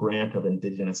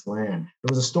indigenous land. There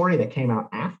was a story that came out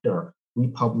after we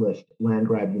published Land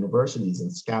Grab Universities in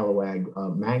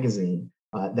Scalawag magazine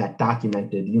that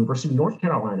documented the University of North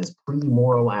Carolina's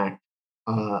pre-Morrill Act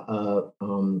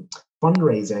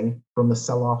fundraising from the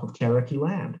sell-off of Cherokee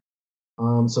land.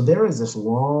 So there is this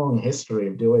long history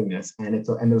of doing this, and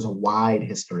there's a wide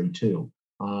history too.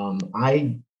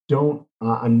 I'm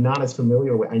not as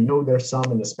familiar with. I know there's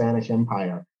some in the Spanish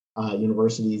Empire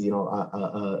universities,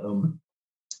 in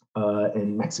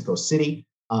Mexico City,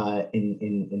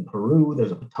 in Peru.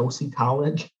 There's a Potosi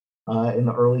College in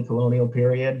the early colonial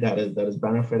period that is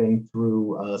benefiting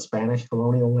through Spanish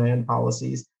colonial land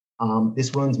policies.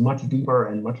 This runs much deeper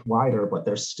and much wider, but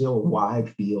there's still a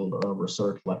wide field of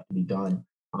research left to be done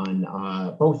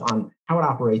on both on how it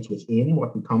operates within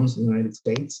what becomes the United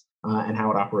States and how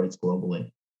it operates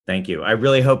globally. Thank you. I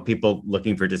really hope people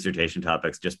looking for dissertation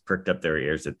topics just pricked up their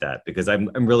ears at that, because I'm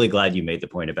really glad you made the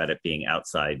point about it being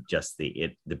outside just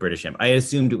the British Empire. I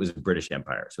assumed it was British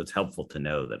Empire, so it's helpful to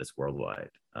know that it's worldwide.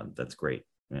 That's great.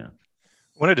 Yeah.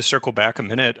 I wanted to circle back a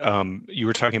minute. You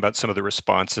were talking about some of the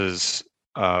responses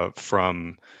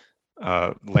from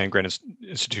land grant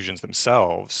institutions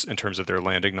themselves in terms of their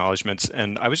land acknowledgements.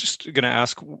 And I was just going to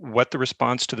ask what the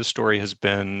response to the story has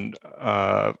been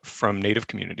from Native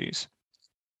communities.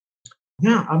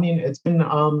 Yeah, I mean, it's been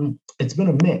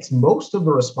a mix. Most of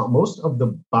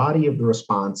the body of the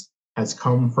response has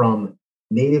come from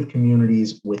Native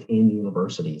communities within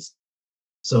universities.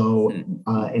 So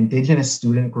indigenous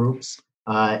student groups,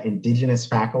 indigenous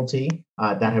faculty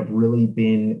that have really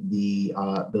been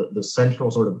the central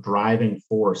sort of driving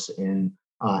force in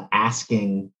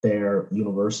asking their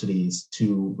universities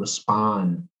to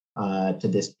respond to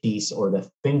this piece, or to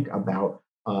think about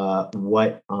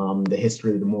what the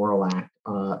history of the Morrill Act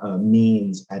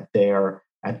means at their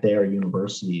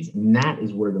universities, and that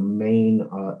is where the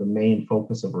main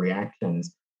focus of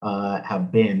reactions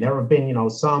have been. There have been,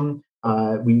 some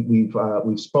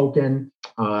we've spoken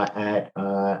at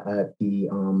the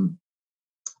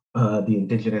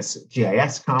Indigenous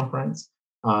GIS conference,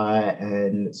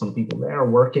 and some people there are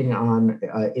working on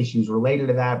issues related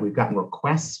to that. We've gotten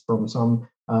requests from some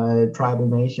tribal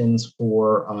nations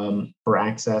for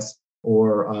access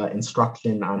or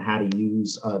instruction on how to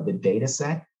use the data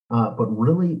set. But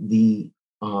really the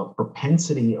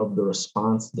propensity of the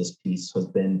response to this piece has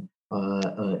been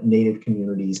Native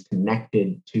communities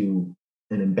connected to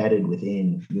and embedded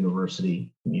within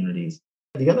university communities.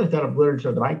 The other set of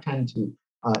literature that I tend to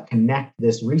connect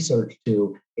this research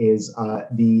to is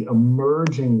the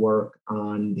emerging work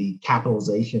on the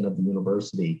capitalization of the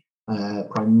university,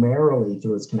 primarily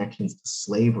through its connections to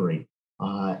slavery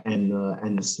and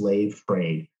the slave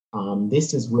trade.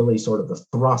 This is really sort of the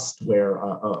thrust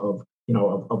of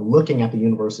looking at the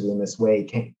university in this way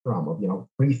came from,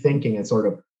 rethinking and sort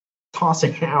of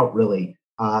tossing out really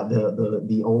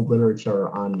the old literature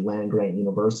on land grant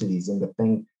universities and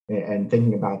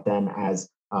thinking about them as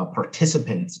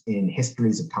participants in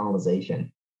histories of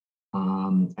colonization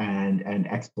and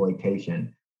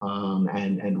exploitation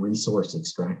and resource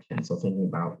extraction. So thinking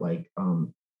about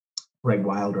Greg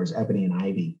Wilder's Ebony and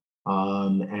Ivy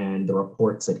and the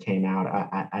reports that came out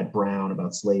at Brown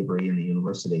about slavery in the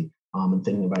university, and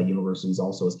thinking about universities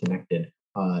also as connected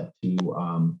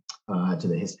to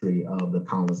the history of the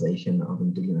colonization of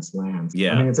indigenous lands.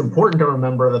 Yeah. I mean, it's important to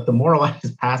remember that the Morrill Act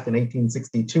was passed in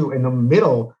 1862 in the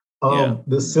middle of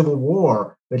the Civil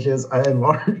War, which is in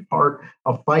large part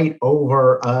a fight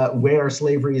over where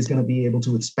slavery is going to be able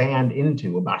to expand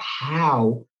into, about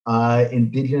how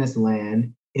indigenous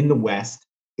land in the West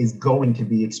is going to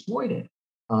be exploited.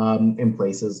 in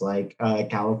places like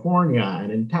California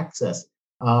and in Texas,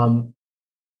 and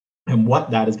what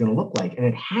that is going to look like. And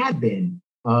it had been,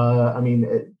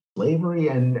 slavery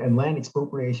and land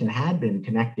expropriation had been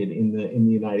connected in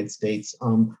the United States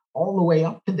all the way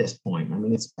up to this point. I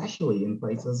mean, especially in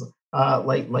places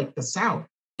like the South,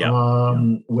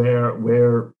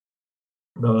 where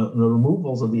the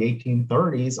removals of the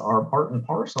 1830s are part and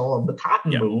parcel of the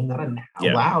cotton boom that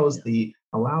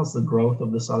allows the growth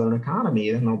of the Southern economy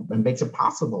and makes it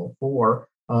possible for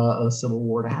a civil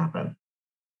war to happen.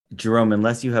 Jerome,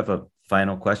 unless you have a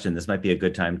final question, this might be a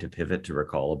good time to pivot to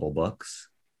recallable books.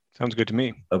 Sounds good to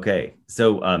me. Okay,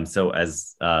 so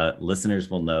as listeners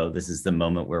will know, this is the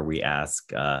moment where we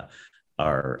ask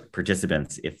our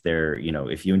participants if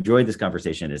if you enjoyed this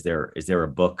conversation, is there a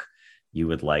book you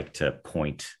would like to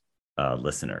point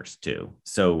listeners to?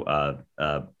 So,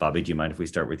 Bobby, do you mind if we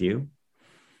start with you?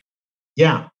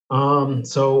 Yeah. I want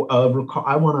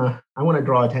to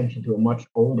draw attention to a much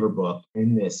older book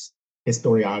in this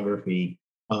historiography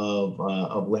of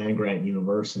land grant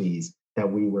universities that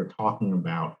we were talking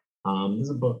about. This is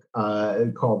a book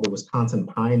called The Wisconsin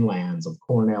Pine Lands of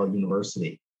Cornell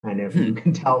University. And if you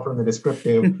can tell from the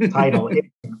descriptive title, it's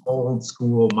an old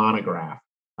school monograph.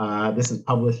 This is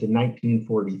published in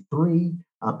 1943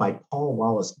 by Paul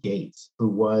Wallace Gates, who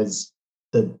was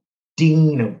the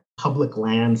dean of public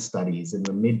land studies in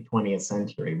the mid 20th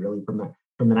century, really from the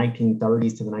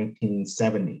 1930s to the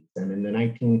 1970s. And in the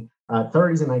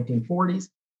 1930s and 1940s,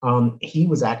 he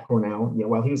was at Cornell.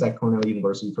 While he was at Cornell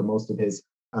University for most of his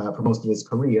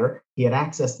career, he had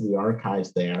access to the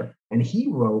archives there, and he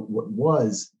wrote what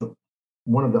was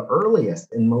one of the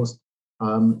earliest and most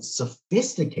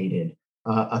sophisticated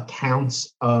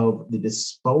accounts of the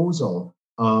disposal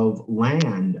of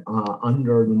land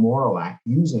under the Morrill Act,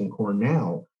 using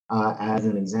Cornell as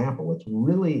an example. It's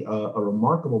really a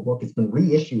remarkable book. It's been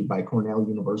reissued by Cornell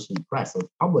University Press. So it's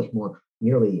published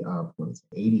nearly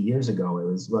 80 years ago. It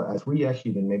was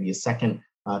reissued in maybe a second,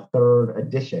 third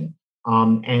edition.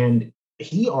 And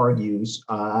he argues,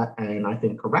 and I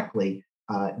think correctly,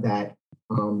 that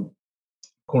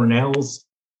Cornell's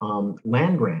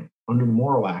land grant under the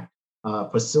Morrill Act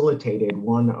facilitated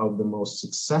one of the most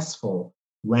successful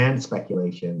land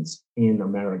speculations in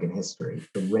American history.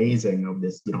 The raising of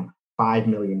this, $5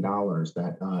 million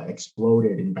that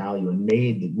exploded in value and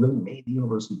really made the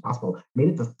university possible, made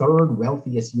it the third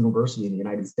wealthiest university in the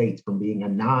United States from being a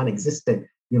non-existent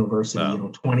university,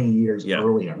 20 years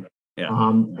earlier.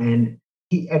 And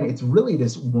it's really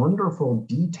this wonderful,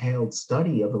 detailed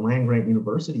study of the land grant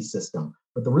university system.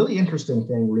 But the really interesting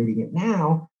thing reading it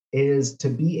now is to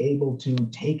be able to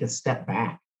take a step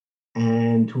back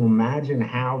and to imagine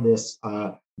how this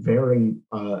very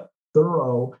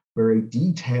thorough, very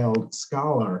detailed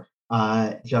scholar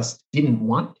just didn't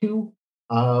want to,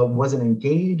 wasn't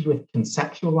engaged with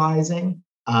conceptualizing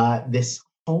this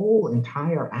whole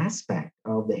entire aspect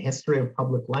of the history of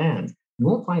public lands. You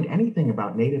won't find anything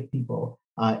about Native people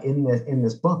in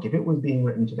this book. If it was being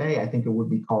written today, I think it would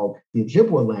be called the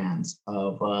Ojibwa lands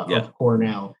of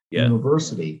Cornell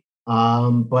University.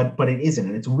 But it isn't,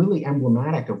 and it's really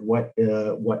emblematic of what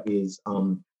is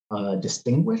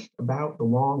distinguished about the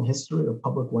long history of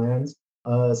public lands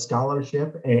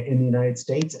scholarship in the United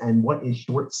States, and what is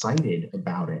short-sighted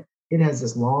about it. It has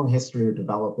this long history of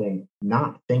developing,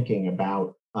 not thinking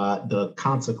about the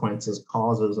consequences,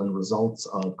 causes, and results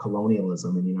of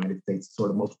colonialism in the United States,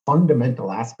 sort of most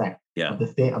fundamental aspect of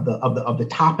the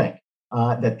topic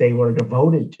that they were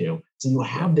devoted to. So you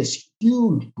have this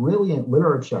huge, brilliant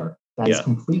literature that is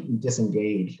completely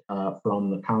disengaged from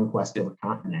the conquest of a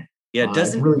continent.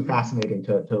 It's really fascinating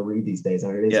to read these days,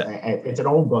 and it is. It's an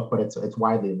old book, but it's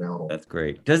widely available. That's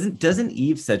great. Doesn't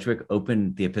Eve Sedgwick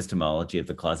open the epistemology of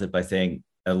the closet by saying,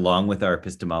 along with our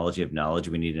epistemology of knowledge,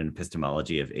 we need an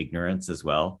epistemology of ignorance as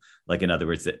well? Like, in other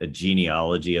words, a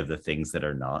genealogy of the things that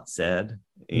are not said.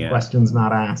 Questions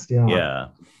not asked. Yeah,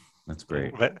 that's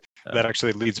great. That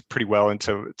actually leads pretty well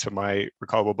into my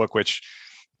recallable book, which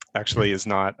actually is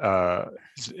not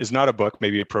a book,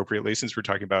 maybe appropriately, since we're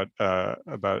talking about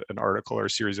an article or a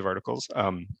series of articles.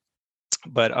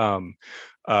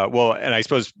 Well, and I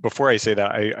suppose before I say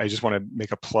that, I just want to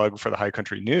make a plug for the High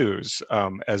Country News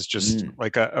as just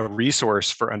like a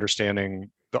resource for understanding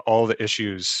all the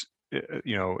issues,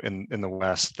 in the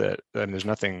West, and there's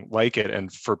nothing like it.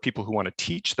 And for people who want to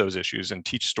teach those issues and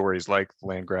teach stories like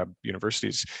Land Grab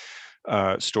University's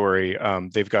story,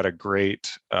 they've got a great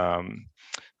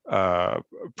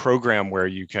program where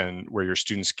your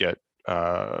students get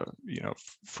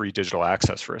free digital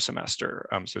access for a semester.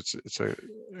 So it's a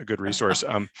good resource.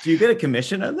 Do you get a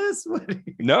commission on this?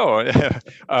 No,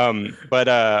 but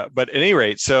at any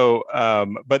rate, so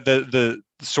but the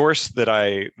source that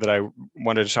I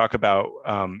wanted to talk about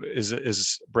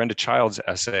is Brenda Child's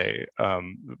essay,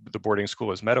 "The Boarding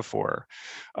School as Metaphor,"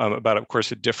 about, of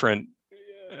course, a different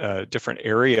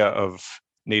area of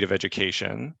Native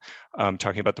education,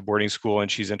 talking about the boarding school, and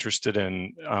she's interested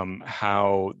in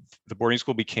how the boarding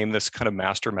school became this kind of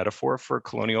master metaphor for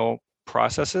colonial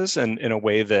processes, and in a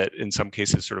way that in some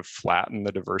cases sort of flattened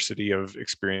the diversity of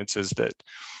experiences that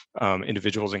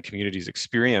individuals and communities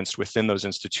experienced within those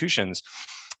institutions.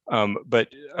 But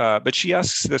she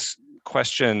asks this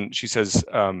question. She says,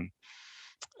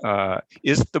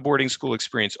 is the boarding school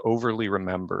experience overly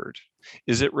remembered?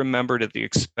 Is it remembered at the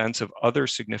expense of other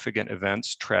significant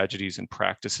events, tragedies, and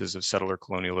practices of settler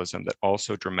colonialism that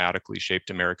also dramatically shaped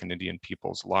American Indian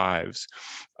people's lives?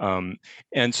 And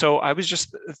so I was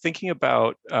just thinking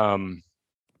about that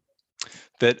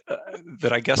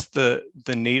I guess the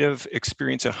Native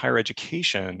experience in higher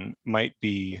education might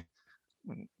be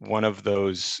one of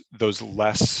those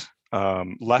less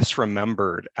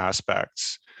remembered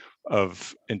aspects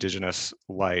of Indigenous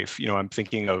life. I'm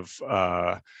thinking of,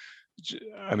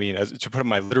 to put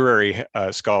my literary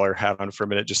scholar hat on for a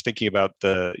minute, just thinking about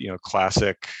the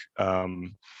classic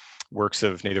works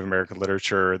of Native American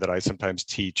literature that I sometimes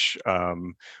teach,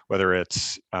 whether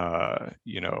it's the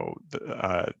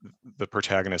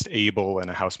protagonist Abel in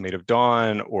A House Made of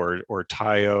Dawn, or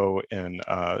Tayo in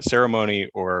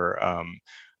Ceremony, or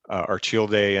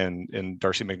Archilde and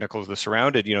Darcy McNichols' The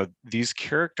Surrounded. These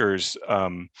characters,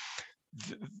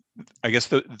 I guess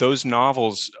those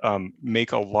novels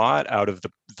make a lot out of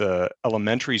the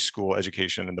elementary school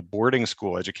education and the boarding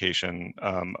school education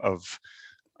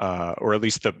or at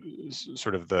least the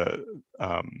sort of the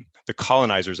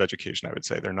colonizers' education. I would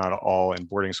say they're not all in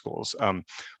boarding schools,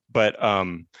 but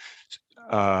I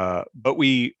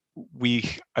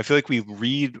feel like we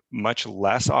read much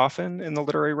less often in the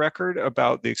literary record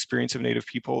about the experience of Native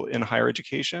people in higher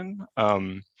education,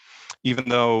 even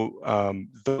though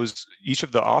each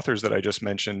of the authors that I just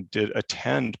mentioned did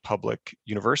attend public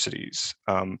universities.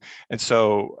 And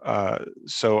so I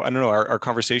don't know, our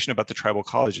conversation about the tribal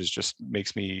colleges just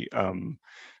makes me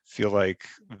feel like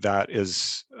that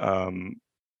is, an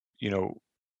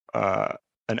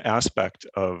aspect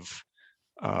of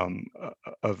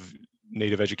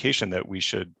Native education that we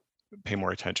should pay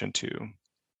more attention to.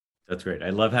 That's great.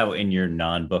 I love how in your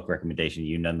non-book recommendation,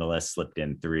 you nonetheless slipped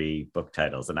in 3 book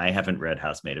titles, and I haven't read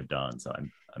House Made of Dawn, so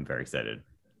I'm very excited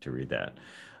to read that.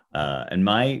 And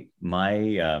my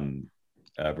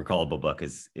recallable book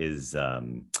is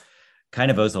kind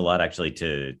of owes a lot actually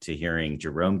to hearing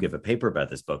Jerome give a paper about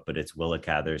this book, but it's Willa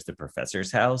Cather's The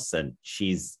Professor's House. And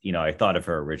she's, I thought of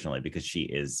her originally because she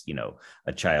is,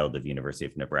 a child of University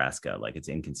of Nebraska. Like, it's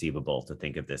inconceivable to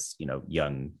think of this,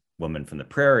 young woman from the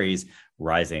prairies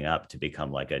rising up to become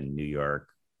like a New York,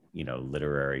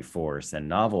 literary force and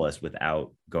novelist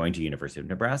without going to University of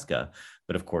Nebraska.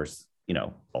 But of course,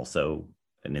 also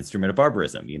an instrument of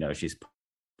barbarism. She's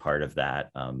part of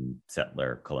that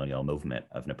settler colonial movement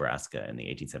of Nebraska in the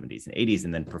 1870s and 80s.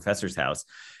 And then Professor's House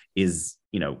is,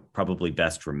 probably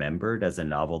best remembered as a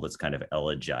novel that's kind of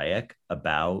elegiac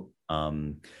about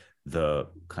the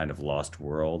kind of lost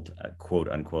world, quote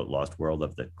unquote, lost world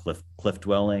of the cliff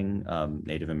dwelling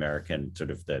Native American, sort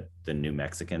of the New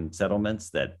Mexican settlements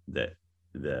that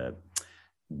the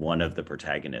one of the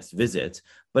protagonists visits.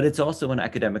 But it's also an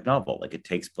academic novel. Like, it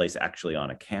takes place actually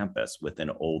on a campus with an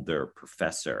older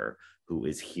professor who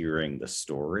is hearing the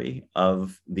story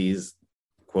of these,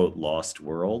 quote, lost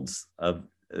worlds of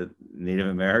Native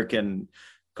American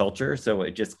culture. So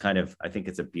it just kind of, I think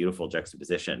it's a beautiful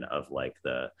juxtaposition of like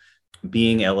the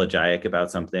being elegiac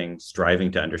about something,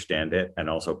 striving to understand it, and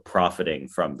also profiting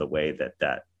from the way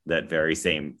that very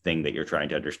same thing that you're trying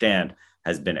to understand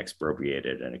has been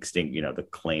expropriated and extinct. The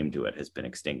claim to it has been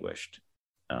extinguished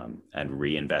and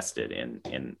reinvested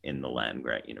in the land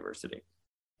grant university.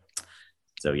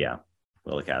 So yeah,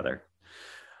 Willa Cather.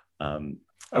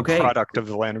 Okay. A product of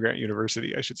the land grant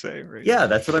university, I should say. Right? Yeah,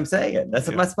 that's what I'm saying.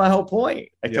 That's my whole point.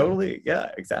 Exactly. Yeah.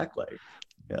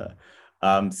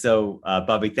 So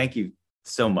Bobby, thank you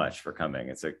so much for coming.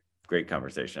 It's a great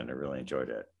conversation. I really enjoyed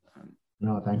it.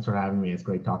 No, thanks for having me. It's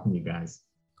great talking to you guys.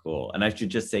 Cool. And I should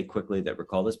just say quickly that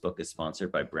Recall This Book is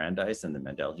sponsored by Brandeis and the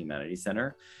Mandel Humanities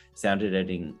Center. Sound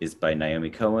editing is by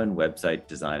Naomi Cohen. Website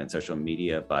design and social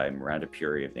media by Miranda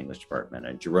Puri of the English department.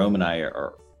 And Jerome and I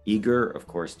are eager, of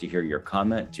course, to hear your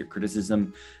comments, your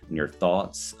criticism, and your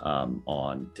thoughts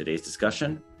on today's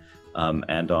discussion.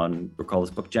 and on Recall This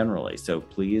Book generally. So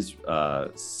please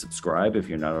subscribe if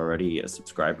you're not already a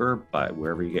subscriber by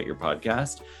wherever you get your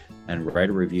podcast, and write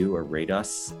a review or rate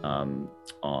us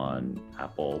on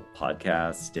Apple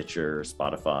Podcasts, Stitcher,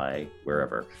 Spotify,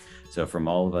 wherever. So from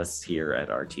all of us here at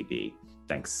RTB,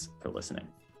 thanks for listening.